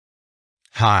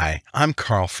Hi, I'm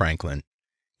Carl Franklin.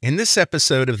 In this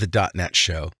episode of the .NET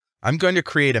Show, I'm going to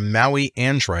create a MAUI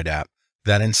Android app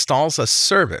that installs a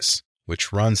service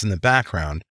which runs in the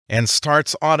background and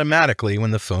starts automatically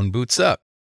when the phone boots up.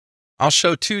 I'll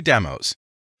show two demos.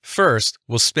 First,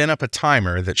 we'll spin up a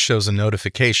timer that shows a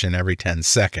notification every 10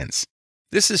 seconds.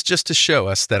 This is just to show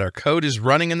us that our code is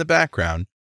running in the background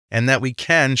and that we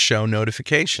can show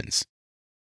notifications.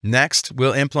 Next,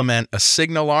 we'll implement a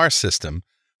Signal-R system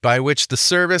by which the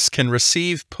service can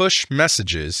receive push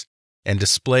messages and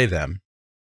display them.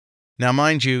 Now,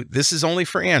 mind you, this is only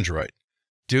for Android.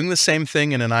 Doing the same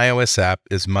thing in an iOS app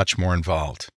is much more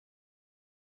involved.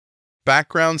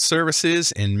 Background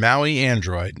services in MAUI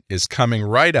Android is coming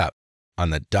right up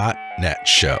on the .NET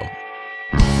Show.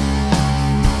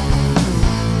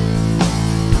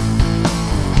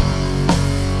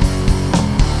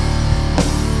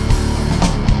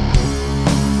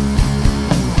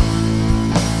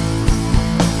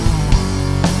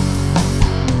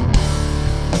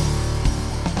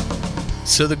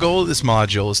 So the goal of this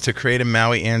module is to create a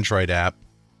MAUI Android app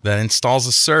that installs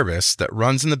a service that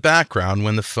runs in the background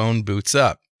when the phone boots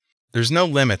up. There's no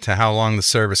limit to how long the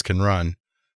service can run,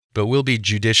 but we'll be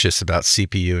judicious about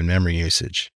CPU and memory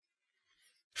usage.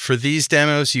 For these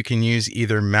demos, you can use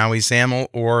either MAUI XAML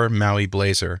or MAUI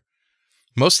Blazor.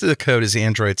 Most of the code is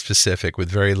Android specific with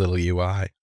very little UI.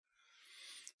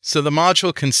 So the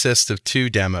module consists of two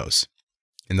demos.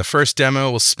 In the first demo,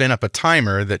 we'll spin up a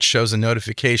timer that shows a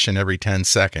notification every 10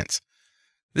 seconds.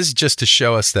 This is just to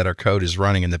show us that our code is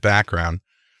running in the background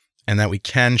and that we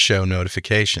can show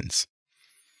notifications.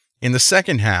 In the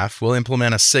second half, we'll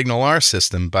implement a Signal-R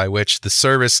system by which the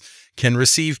service can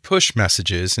receive push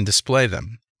messages and display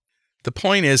them. The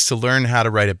point is to learn how to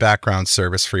write a background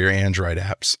service for your Android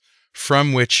apps,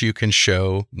 from which you can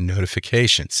show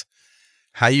notifications.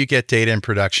 How you get data in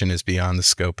production is beyond the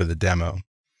scope of the demo.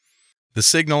 The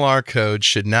Signal-R code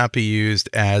should not be used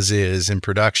as is in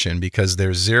production because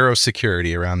there's zero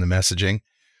security around the messaging.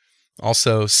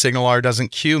 Also, Signal-R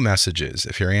doesn't queue messages.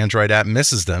 If your Android app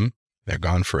misses them, they're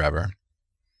gone forever.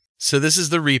 So this is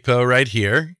the repo right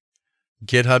here,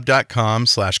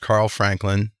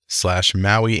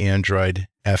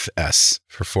 github.com/carlfranklin/MAUI-Android-FS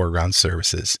for foreground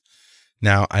services.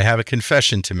 Now, I have a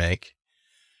confession to make.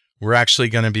 We're actually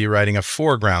going to be writing a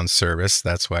foreground service,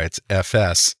 that's why it's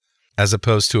FS, as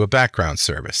opposed to a background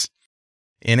service.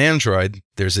 In Android,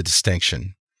 there's a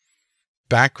distinction.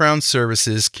 Background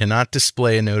services cannot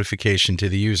display a notification to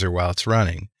the user while it's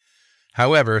running.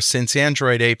 However, since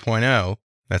Android 8.0,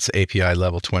 that's API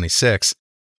level 26,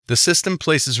 the system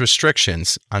places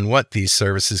restrictions on what these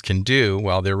services can do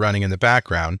while they're running in the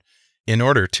background in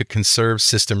order to conserve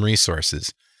system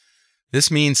resources. This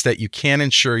means that you can't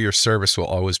ensure your service will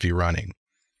always be running.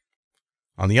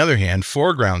 On the other hand,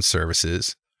 foreground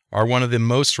services are one of the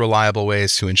most reliable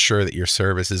ways to ensure that your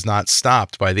service is not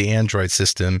stopped by the Android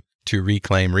system to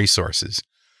reclaim resources.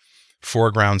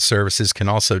 Foreground services can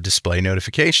also display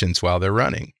notifications while they're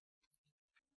running.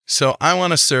 So I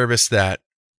want a service that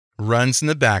runs in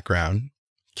the background,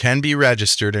 can be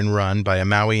registered and run by a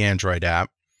MAUI Android app,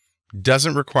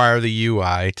 doesn't require the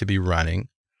UI to be running,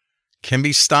 can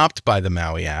be stopped by the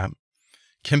MAUI app,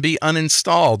 can be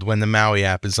uninstalled when the MAUI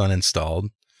app is uninstalled,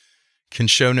 can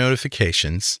show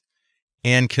notifications,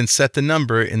 and can set the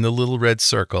number in the little red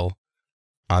circle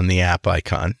on the app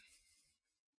icon.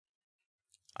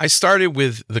 I started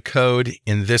with the code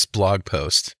in this blog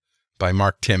post by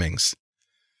Mark Timmings.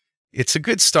 It's a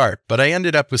good start, but I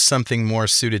ended up with something more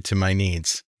suited to my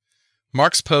needs.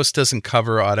 Mark's post doesn't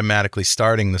cover automatically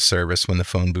starting the service when the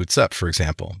phone boots up, for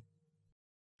example.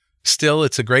 Still,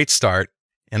 it's a great start,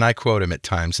 and I quote him at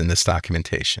times in this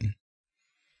documentation.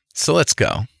 So let's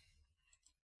go.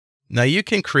 Now you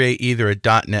can create either a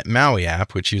 .NET MAUI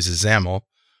app, which uses XAML,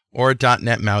 or a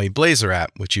 .NET MAUI Blazor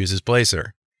app, which uses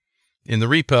Blazor. In the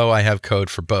repo, I have code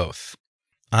for both.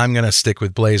 I'm going to stick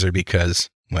with Blazor because,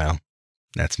 well,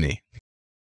 that's me.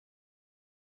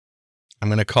 I'm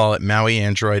going to call it MAUI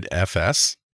Android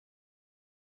FS,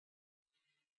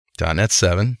 .NET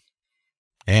 7,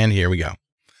 and here we go.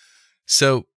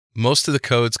 So most of the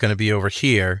code's going to be over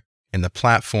here in the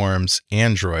Platforms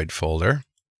Android folder.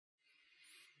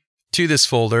 To this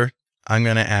folder, I'm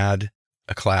going to add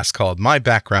a class called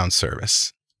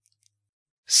MyBackgroundService.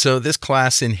 So this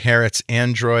class inherits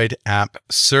Android App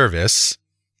Service,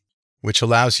 which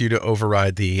allows you to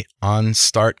override the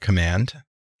onStart command.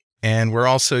 And we're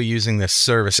also using this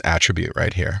service attribute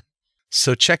right here.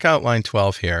 So check out line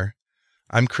 12 here.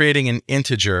 I'm creating an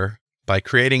integer by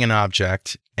creating an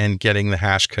object and getting the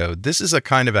hash code. This is a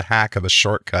kind of a hack of a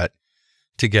shortcut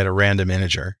to get a random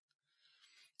integer.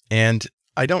 And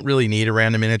I don't really need a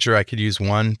random integer. I could use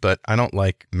 1, but I don't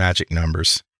like magic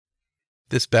numbers.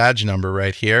 This badge number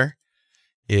right here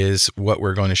is what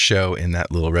we're going to show in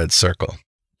that little red circle.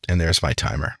 And there's my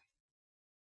timer.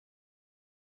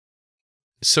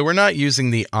 So we're not using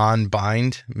the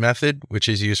onBind method, which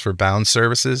is used for bound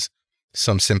services.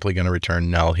 So I'm simply going to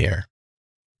return null here.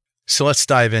 So let's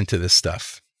dive into this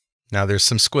stuff. Now there's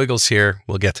some squiggles here.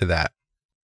 We'll get to that.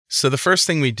 So the first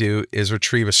thing we do is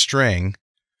retrieve a string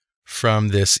from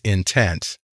this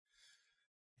intent.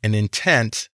 An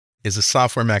intent is a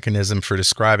software mechanism for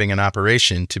describing an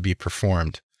operation to be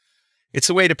performed. It's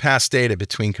a way to pass data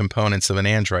between components of an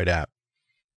Android app,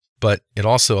 but it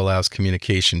also allows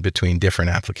communication between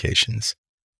different applications.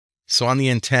 So on the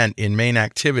intent in main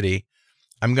activity,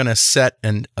 I'm going to set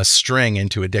a string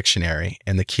into a dictionary,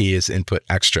 and the key is input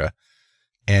extra.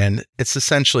 And it's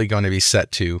essentially going to be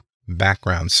set to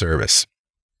background service.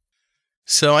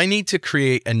 So I need to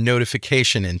create a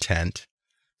notification intent,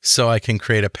 so I can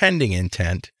create a pending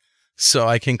intent, so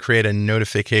I can create a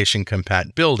notification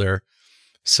compat builder,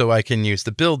 so I can use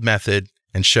the build method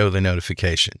and show the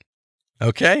notification.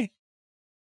 Okay?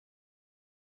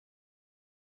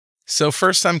 So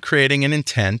first I'm creating an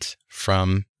intent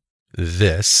from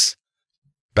this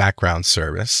background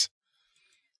service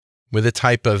with a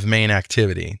type of main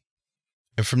activity.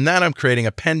 And from that, I'm creating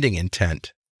a pending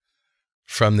intent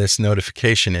from this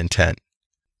notification intent.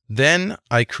 Then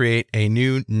I create a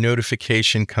new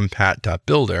notification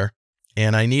compat.builder,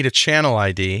 and I need a channel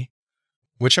ID,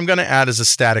 which I'm going to add as a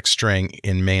static string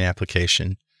in main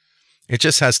application. It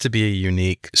just has to be a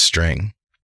unique string.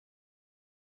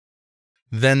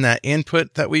 Then that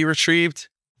input that we retrieved,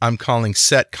 I'm calling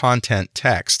set content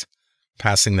text,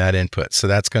 passing that input. So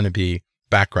that's going to be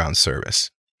background service.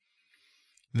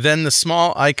 Then the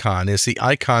small icon is the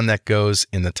icon that goes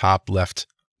in the top left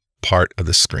part of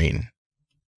the screen.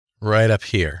 Right up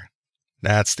here.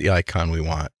 That's the icon we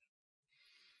want.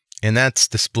 And that's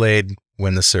displayed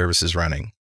when the service is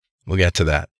running. We'll get to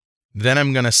that. Then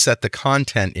I'm going to set the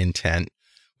content intent,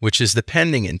 which is the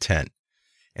pending intent.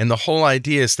 And the whole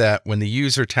idea is that when the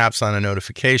user taps on a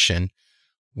notification,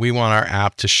 we want our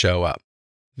app to show up.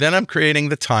 Then I'm creating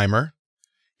the timer.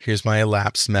 Here's my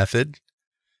elapsed method,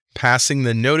 passing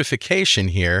the notification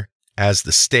here as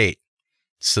the state.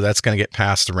 So that's going to get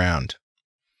passed around.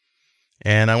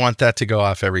 And I want that to go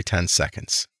off every 10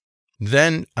 seconds.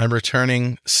 Then I'm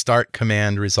returning start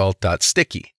command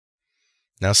result.sticky.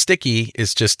 Now sticky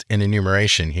is just an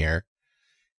enumeration here,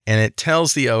 and it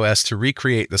tells the OS to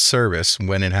recreate the service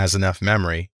when it has enough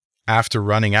memory after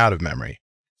running out of memory.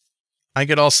 I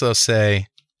could also say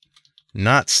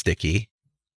not sticky,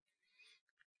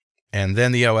 and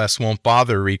then the OS won't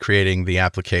bother recreating the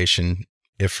application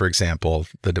if, for example,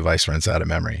 the device runs out of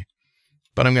memory.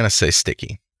 But I'm going to say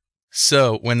sticky.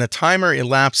 So when the timer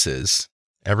elapses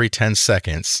every 10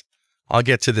 seconds, I'll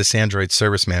get to this Android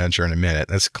Service Manager in a minute.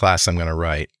 That's a class I'm going to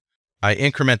write. I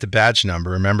increment the badge number.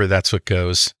 Remember, that's what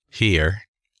goes here.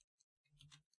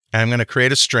 And I'm going to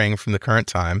create a string from the current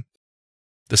time.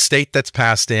 The state that's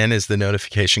passed in is the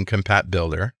notification compat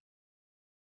builder.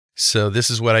 So this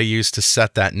is what I use to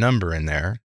set that number in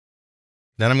there.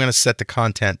 Then I'm going to set the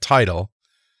content title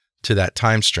to that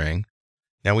time string.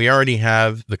 Now we already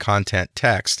have the content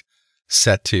text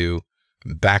set to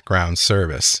background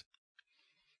service.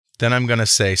 Then I'm going to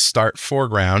say start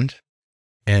foreground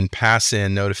and pass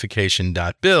in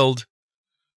notification.build,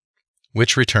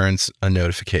 which returns a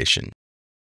notification.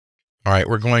 All right,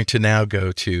 we're going to now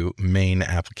go to main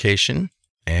application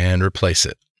and replace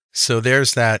it. So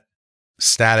there's that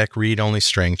static read-only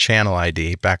string channel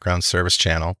ID, background service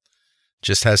channel.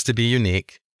 Just has to be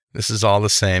unique. This is all the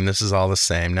same. This is all the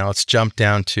same. Now let's jump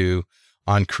down to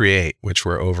on create, which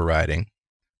we're overriding.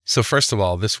 So first of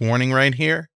all, this warning right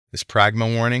here, this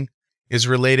pragma warning, is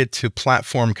related to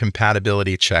platform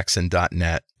compatibility checks in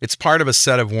 .NET. It's part of a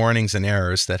set of warnings and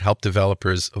errors that help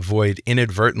developers avoid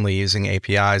inadvertently using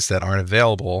APIs that aren't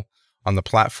available on the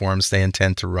platforms they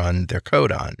intend to run their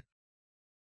code on.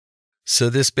 So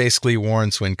this basically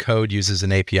warns when code uses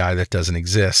an API that doesn't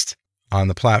exist on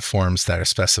the platforms that are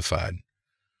specified.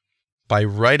 By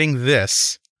writing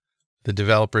this, the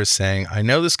developer is saying, I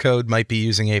know this code might be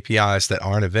using APIs that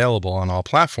aren't available on all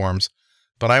platforms,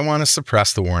 but I want to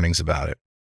suppress the warnings about it.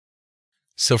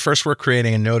 So first we're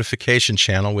creating a notification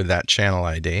channel with that channel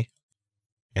ID.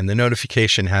 And the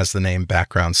notification has the name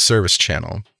background service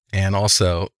channel and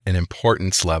also an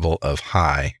importance level of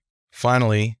high.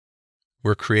 Finally,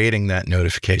 we're creating that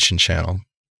notification channel.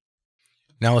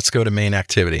 Now let's go to main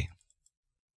activity.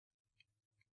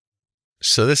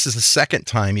 So this is the second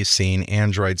time you've seen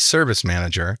Android Service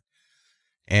Manager.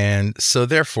 And so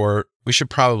therefore, we should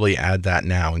probably add that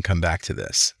now and come back to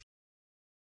this.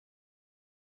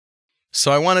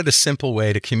 So I wanted a simple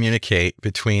way to communicate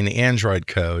between the Android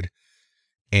code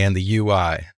and the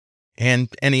UI and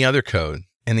any other code.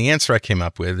 And the answer I came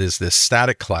up with is this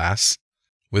static class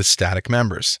with static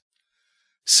members.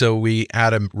 So we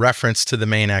add a reference to the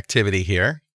main activity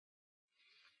here.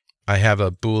 I have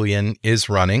a Boolean is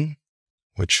running,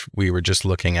 which we were just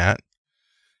looking at.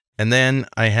 And then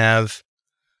I have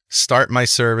start my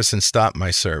service and stop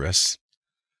my service.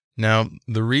 Now,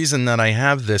 the reason that I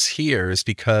have this here is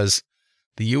because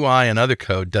the UI and other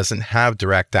code doesn't have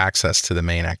direct access to the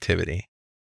main activity.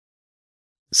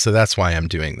 So that's why I'm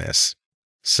doing this.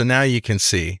 So now you can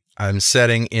see I'm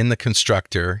setting in the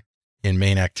constructor in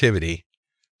main activity,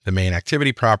 the main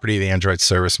activity property, the Android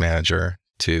Service Manager,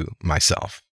 to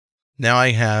myself. Now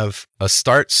I have a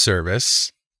start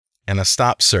service and a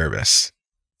stop service.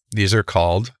 These are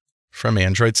called from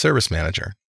Android Service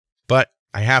Manager. But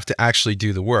I have to actually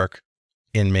do the work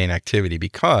in main activity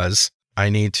because I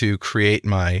need to create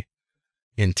my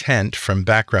intent from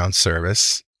background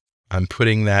service. I'm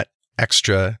putting that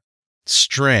extra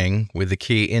string with the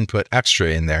key input extra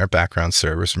in there, background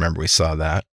service. Remember, we saw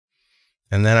that.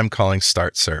 And then I'm calling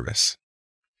start service.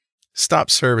 Stop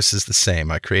service is the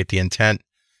same. I create the intent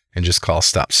and just call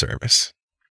stop service.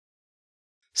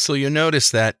 So you'll notice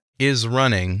that is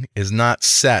running is not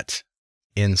set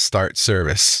in start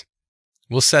service.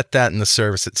 We'll set that in the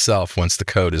service itself once the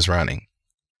code is running.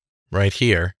 Right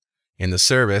here in the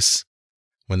service,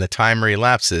 when the timer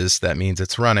elapses, that means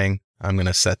it's running. I'm going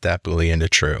to set that Boolean to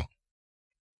true.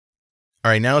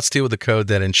 All right, now let's deal with the code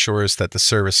that ensures that the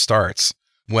service starts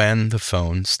when the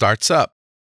phone starts up.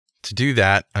 To do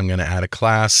that, I'm going to add a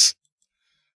class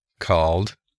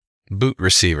called boot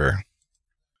receiver.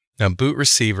 Now, boot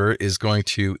receiver is going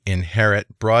to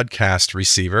inherit broadcast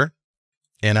receiver,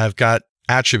 and I've got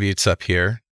attributes up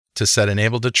here to set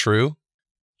enabled to true,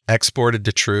 exported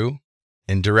to true,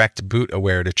 and direct boot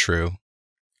aware to true.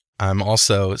 I'm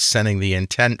also setting the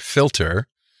intent filter,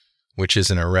 which is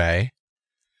an array,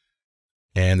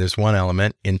 and there's one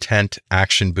element, intent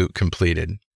action boot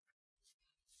completed.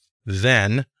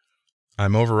 Then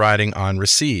I'm overriding on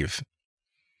receive.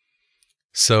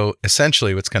 So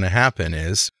essentially what's going to happen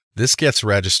is this gets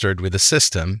registered with the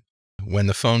system when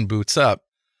the phone boots up,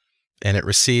 and it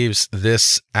receives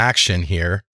this action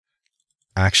here,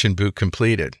 action boot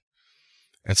completed.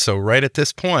 And so right at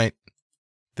this point,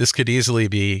 this could easily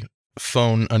be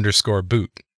phone_boot.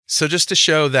 So just to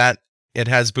show that it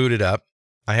has booted up,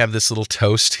 I have this little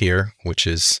toast here, which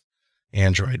is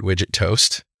Android widget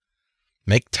toast.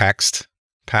 Make text,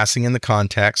 passing in the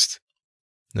context.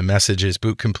 The message is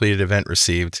boot completed, event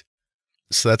received.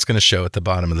 So that's going to show at the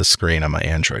bottom of the screen on my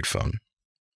Android phone.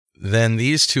 Then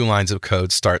these two lines of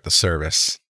code start the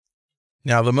service.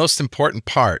 Now, the most important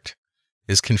part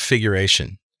is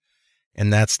configuration,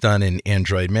 and that's done in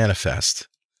Android Manifest.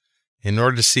 In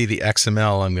order to see the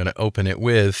XML, I'm going to open it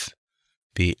with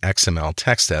the XML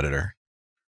text editor.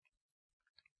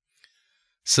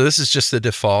 So this is just the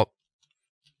default.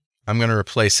 I'm going to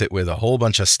replace it with a whole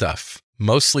bunch of stuff,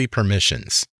 mostly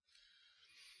permissions.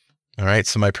 All right,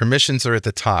 so my permissions are at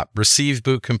the top. Receive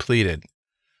boot completed.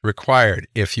 Required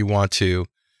if you want to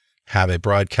have a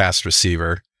broadcast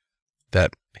receiver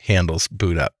that handles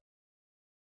boot up.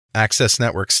 Access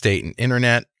network state and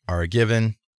internet are a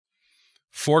given.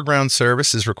 Foreground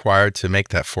service is required to make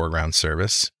that foreground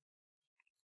service.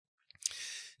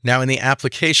 Now in the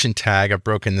application tag, I've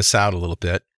broken this out a little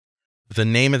bit. The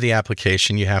name of the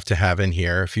application you have to have in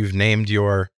here. If you've named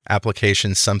your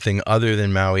application something other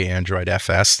than MAUI Android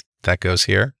FS, that goes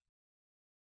here.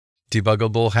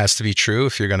 Debuggable has to be true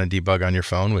if you're going to debug on your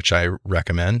phone, which I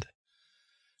recommend.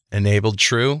 Enabled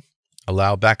true,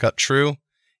 allow backup true,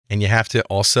 and you have to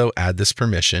also add this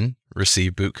permission,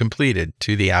 receive boot completed,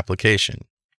 to the application.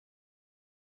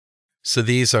 So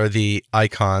these are the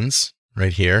icons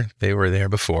right here. They were there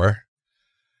before.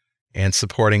 And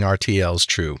supporting RTLs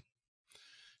true.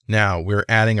 Now we're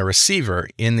adding a receiver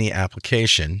in the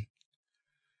application.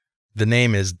 The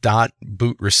name is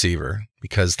 .boot receiver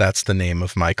because that's the name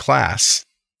of my class,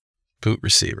 boot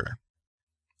receiver.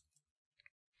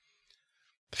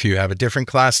 If you have a different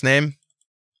class name,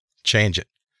 change it.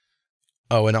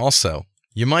 Oh, and also,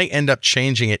 you might end up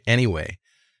changing it anyway,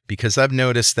 because I've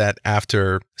noticed that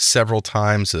after several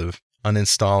times of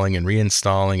uninstalling and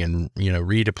reinstalling and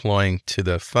redeploying to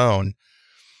the phone,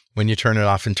 when you turn it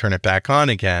off and turn it back on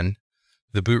again,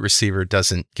 the boot receiver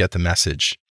doesn't get the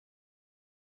message.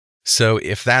 So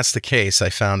if that's the case, I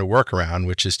found a workaround,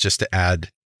 which is just to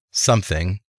add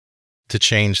something to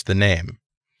change the name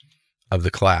of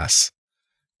the class.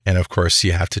 And of course,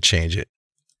 you have to change it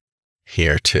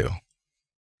here too.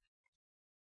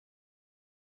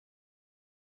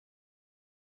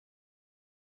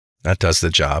 That does the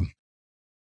job.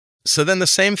 So then the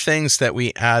same things that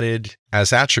we added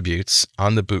as attributes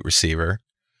on the boot receiver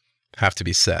have to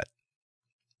be set.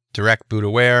 Direct boot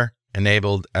aware,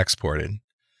 enabled, exported.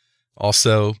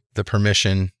 Also, the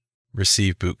permission,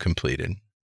 receive boot completed.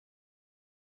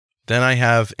 Then I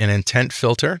have an intent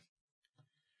filter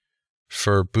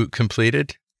for boot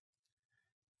completed,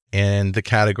 and the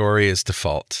category is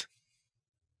default.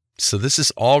 So this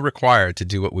is all required to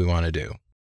do what we want to do.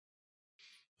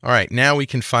 All right, now we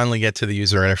can finally get to the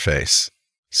user interface.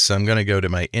 So I'm going to go to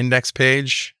my index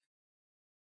page,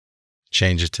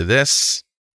 change it to this,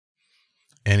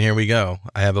 and here we go.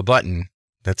 I have a button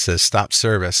that says stop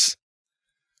service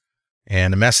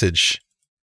and a message,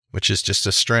 which is just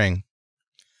a string.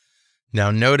 Now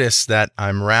notice that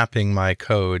I'm wrapping my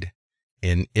code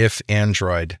in if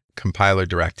Android compiler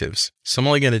directives. So I'm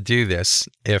only going to do this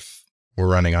if we're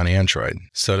running on Android.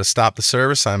 So to stop the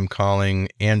service, I'm calling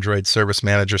Android Service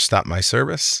Manager stop my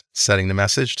service, setting the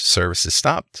message to service is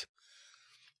stopped.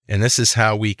 And this is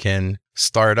how we can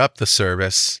start up the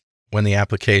service when the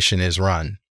application is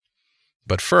run.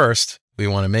 But first, we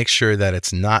want to make sure that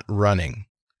it's not running.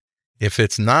 If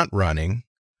it's not running,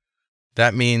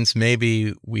 that means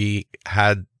maybe we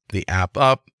had the app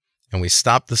up and we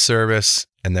stopped the service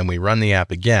and then we run the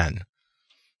app again.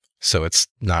 So it's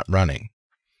not running.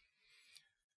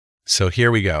 So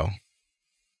here we go.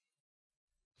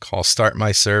 Call start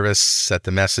my service, set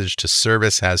the message to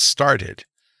service has started.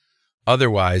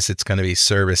 Otherwise, it's going to be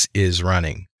service is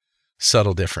running.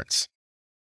 Subtle difference.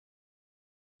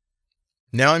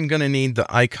 Now I'm going to need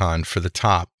the icon for the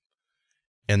top,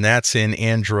 and that's in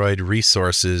Android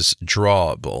Resources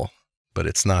Drawable, but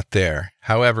it's not there.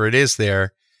 However, it is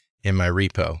there in my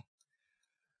repo.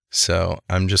 So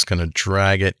I'm just going to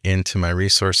drag it into my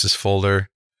resources folder.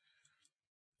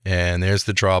 And there's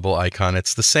the drawable icon.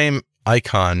 It's the same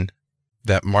icon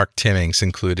that Mark Timmings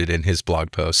included in his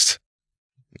blog post.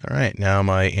 All right, now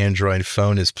my Android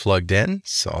phone is plugged in,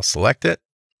 so I'll select it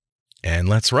and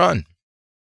let's run.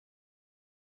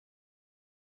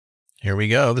 Here we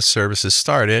go. The service is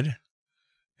started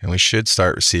and we should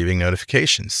start receiving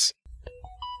notifications.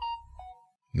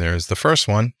 There's the first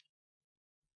one.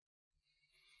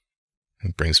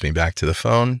 It brings me back to the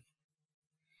phone.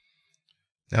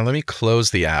 Now let me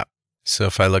close the app. So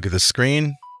if I look at the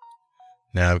screen,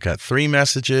 now I've got 3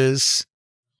 messages.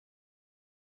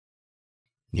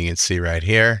 You can see right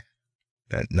here,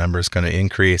 that number is going to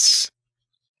increase.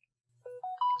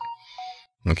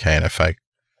 Okay, and if I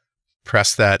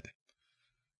press that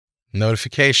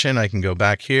notification, I can go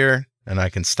back here and I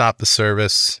can stop the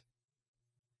service.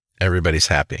 Everybody's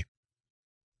happy.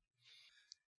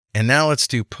 And now let's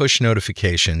do push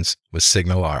notifications with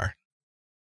SignalR.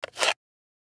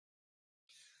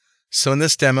 So in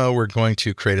this demo, we're going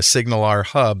to create a SignalR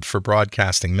hub for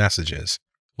broadcasting messages.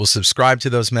 We'll subscribe to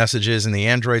those messages in the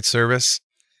Android service,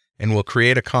 and we'll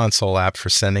create a console app for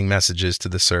sending messages to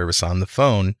the service on the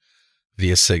phone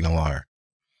via SignalR.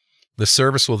 The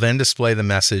service will then display the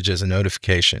message as a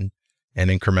notification and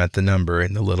increment the number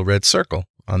in the little red circle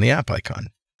on the app icon.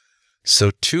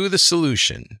 So to the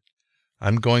solution,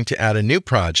 I'm going to add a new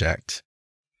project,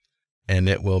 and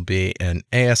it will be an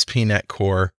ASP.NET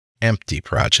Core empty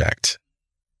project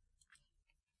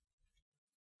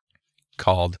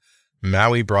called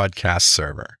MAUI Broadcast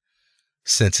Server.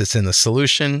 Since it's in the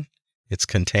solution, it's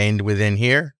contained within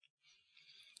here.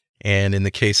 And in the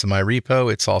case of my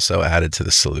repo, it's also added to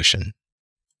the solution.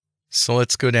 So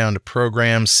let's go down to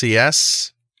Program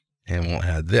CS, and we'll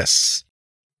add this.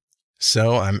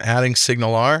 So I'm adding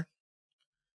SignalR,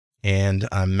 and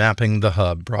I'm mapping the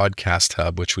hub, Broadcast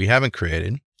Hub, which we haven't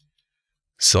created.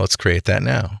 So let's create that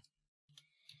now.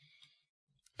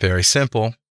 Very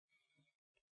simple.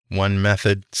 One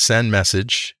method, send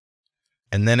message,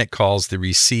 and then it calls the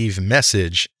receive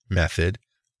message method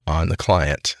on the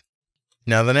client.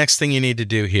 Now, the next thing you need to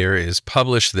do here is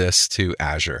publish this to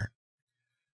Azure.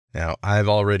 Now, I've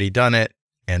already done it,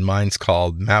 and mine's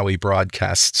called MAUI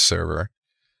Broadcast Server,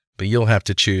 but you'll have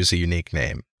to choose a unique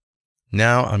name.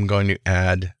 Now, I'm going to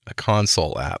add a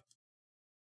console app.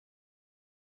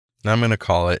 Now, I'm going to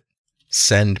call it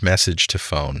Send Message to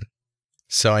Phone.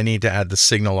 So I need to add the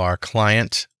SignalR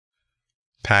client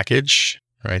package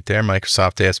right there,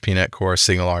 Microsoft ASP.NET Core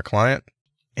SignalR client.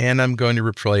 And I'm going to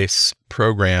replace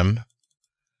program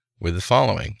with the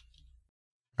following.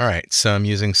 All right, so I'm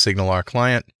using SignalR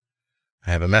client.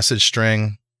 I have a message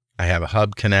string. I have a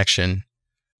hub connection.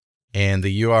 And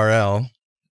the URL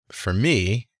for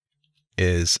me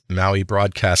is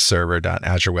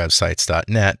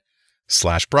mauibroadcastserver.azurewebsites.net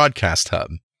 /broadcast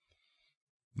hub.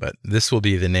 But this will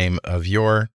be the name of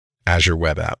your Azure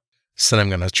web app. So then I'm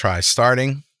going to try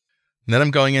starting. And then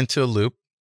I'm going into a loop,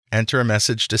 enter a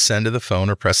message to send to the phone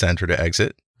or press enter to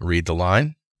exit, read the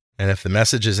line. And if the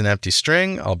message is an empty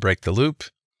string, I'll break the loop.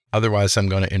 Otherwise, I'm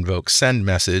going to invoke send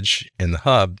message in the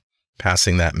hub,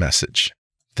 passing that message.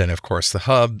 Then, of course, the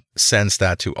hub sends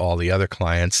that to all the other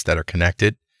clients that are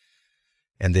connected,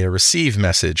 and their receive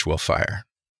message will fire.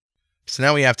 So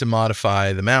now we have to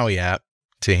modify the MAUI app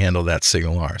to handle that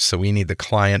SignalR. So we need the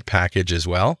client package as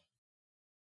well.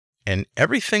 And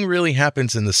everything really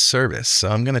happens in the service. So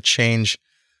I'm going to change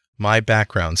my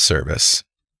background service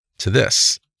to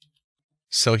this.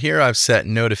 So here I've set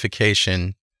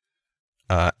notification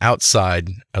outside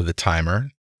of the timer.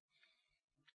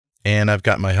 And I've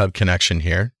got my hub connection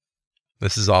here.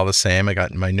 This is all the same. I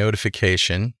got my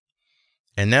notification.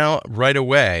 And now right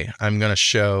away, I'm going to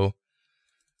show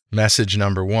message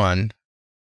number 1,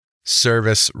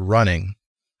 service running.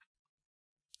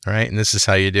 All right. And this is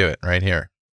how you do it right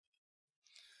here.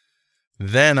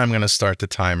 Then I'm going to start the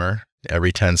timer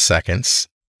every 10 seconds.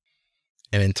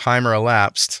 And in timer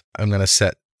elapsed, I'm going to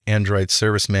set Android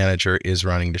Service Manager is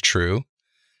running to true.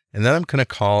 And then I'm going to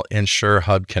call ensure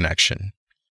hub connection.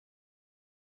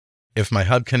 If my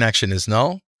hub connection is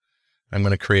null, I'm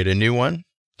going to create a new one,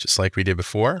 just like we did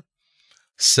before.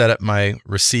 Set up my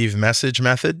receive message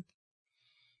method,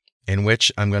 in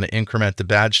which I'm going to increment the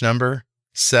badge number,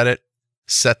 set it,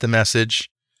 set the message,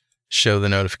 show the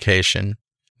notification.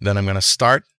 Then I'm going to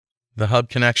start the hub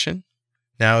connection.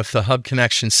 Now, if the hub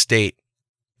connection state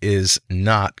is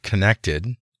not connected,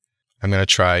 I'm going to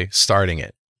try starting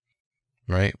it,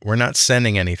 right? We're not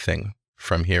sending anything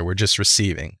from here. We're just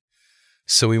receiving.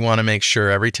 So we want to make sure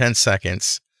every 10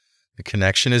 seconds, the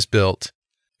connection is built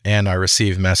and our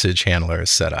receive message handler is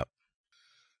set up.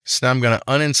 So now I'm going to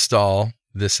uninstall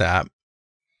this app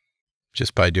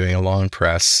just by doing a long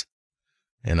press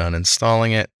and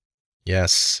uninstalling it.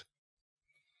 Yes.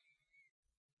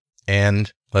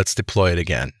 And let's deploy it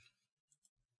again.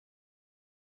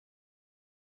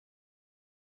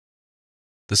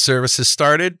 The service has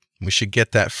started. We should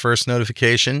get that first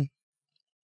notification.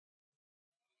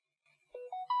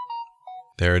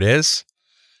 There it is.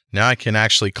 Now I can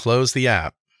actually close the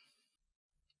app.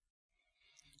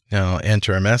 Now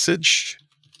enter a message.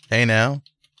 Hey now.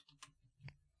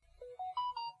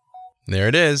 There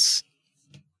it is.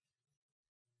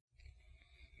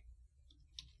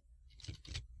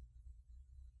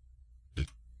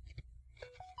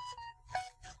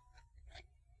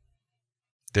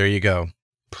 There you go.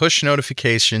 Push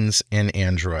notifications in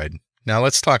Android. Now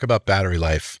let's talk about battery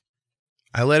life.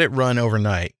 I let it run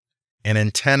overnight, and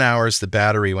in 10 hours, the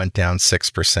battery went down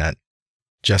 6%,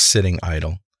 just sitting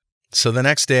idle. So the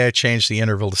next day, I changed the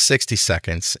interval to 60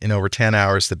 seconds. In over 10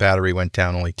 hours, the battery went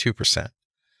down only 2%.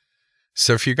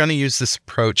 So if you're going to use this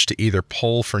approach to either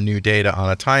poll for new data on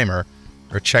a timer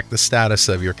or check the status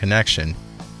of your connection,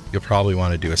 you'll probably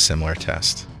want to do a similar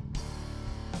test.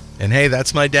 And hey,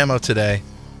 that's my demo today.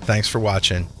 Thanks for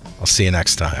watching. I'll see you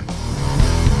next time.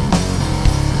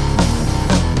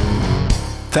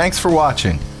 Thanks for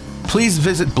watching. Please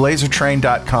visit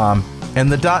blazertrain.com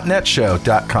and the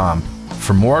 .netshow.com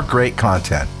for more great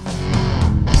content.